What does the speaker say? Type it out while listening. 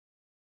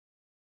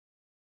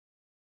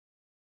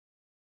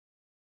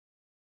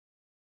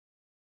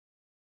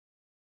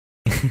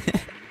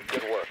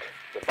Good work.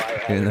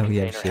 The Even though biohazard we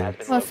have container has shields.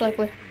 been Most located.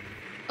 likely.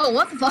 Oh,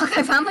 what the fuck?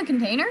 I found the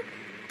container?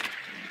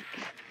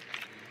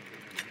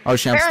 Oh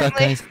shit, I'm stuck,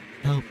 Apparently. guys.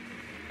 Help.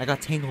 I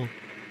got tangled.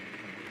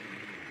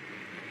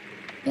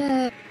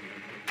 Yeah.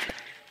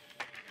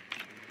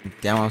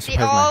 Damn, I'm all surprised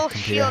my computer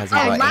shield-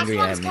 hasn't Oh, got last angry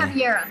one's at me.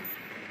 Caviera.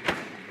 10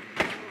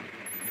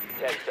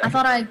 I seconds.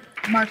 thought I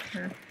marked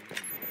her.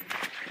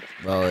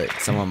 Well,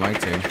 someone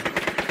marked her.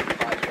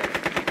 5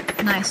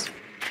 seconds. Nice.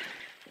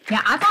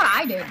 Yeah, I thought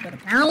I did, but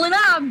apparently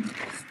not.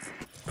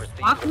 Proceed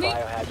Fuck to the me.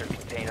 biohazard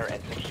container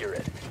and secure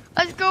it.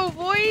 Let's go,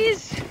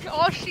 boys!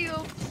 All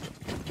shields.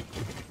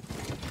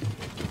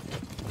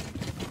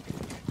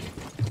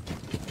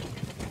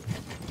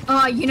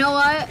 You know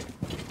what?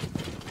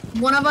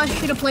 One of us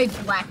should have played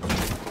Black.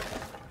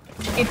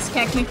 It's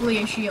technically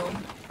a shield.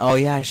 Oh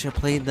yeah, I should have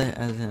played that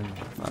as him.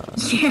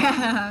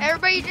 Yeah.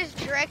 Everybody just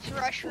direct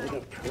rush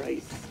room.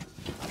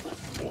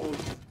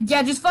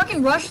 Yeah, just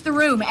fucking rush the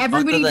room. Fuck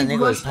Everybody that just nigga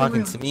rush was the talking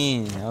room. to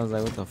me. I was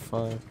like, what the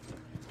fuck?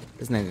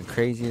 This nigga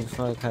crazy as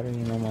fuck. How do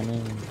you know my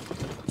name?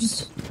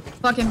 Just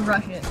fucking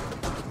rush it.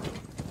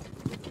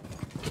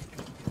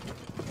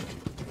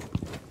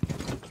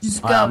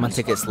 Just go. Alright, I'm gonna just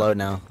take it fucking- slow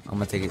now. I'm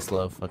gonna take it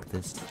slow. Fuck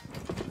this.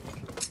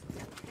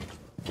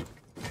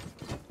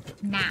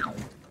 Now.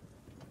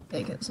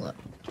 Take it slow.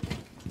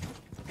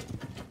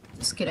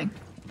 Just kidding.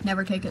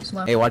 Never take it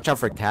slow. Hey, watch out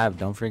for Cab.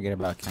 Don't forget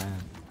about Cab.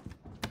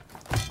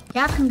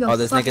 Cap can go. Oh,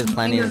 this fucking nigga's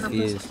planning his finger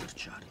her fuse. pussy.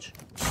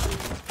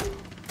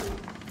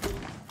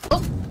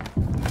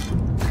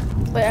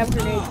 Wait, I have a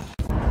grenade.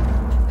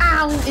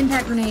 Ow!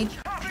 Impact grenade.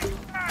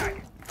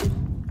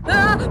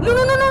 Ah! No! No!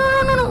 No! No!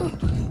 No! No!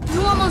 No!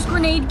 You almost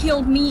grenade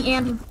killed me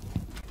and.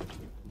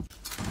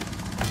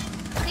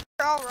 I think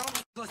they're all roaming.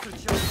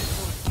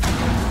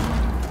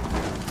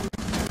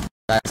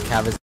 That's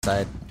Cab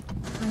inside.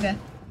 Okay.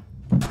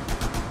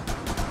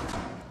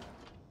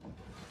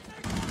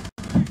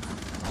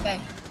 Okay.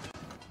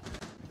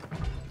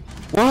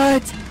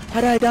 What?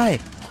 How did I die?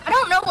 I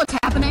don't know what's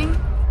happening.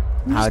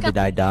 I'm How just did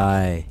I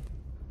die?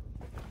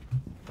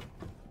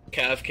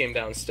 Cav came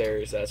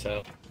downstairs, that's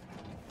how.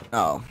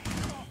 Oh.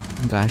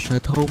 Gosh, should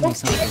have told me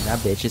something. That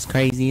bitch is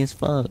crazy as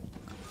fuck.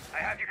 I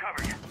have you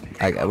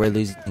covered. We're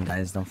losing,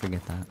 guys. Don't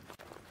forget that.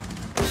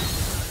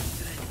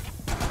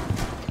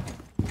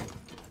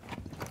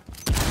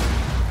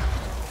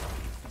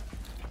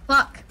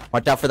 Fuck.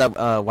 Watch out for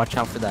that. Watch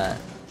out for that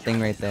thing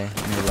right there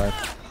on your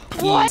left.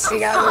 What? Fuck, You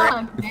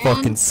man.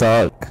 fucking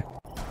suck.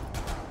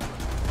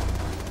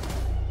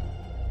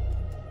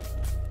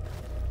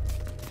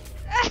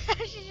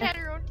 She had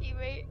her own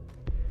teammate.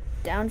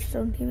 Down, just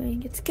don't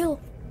teammate gets killed.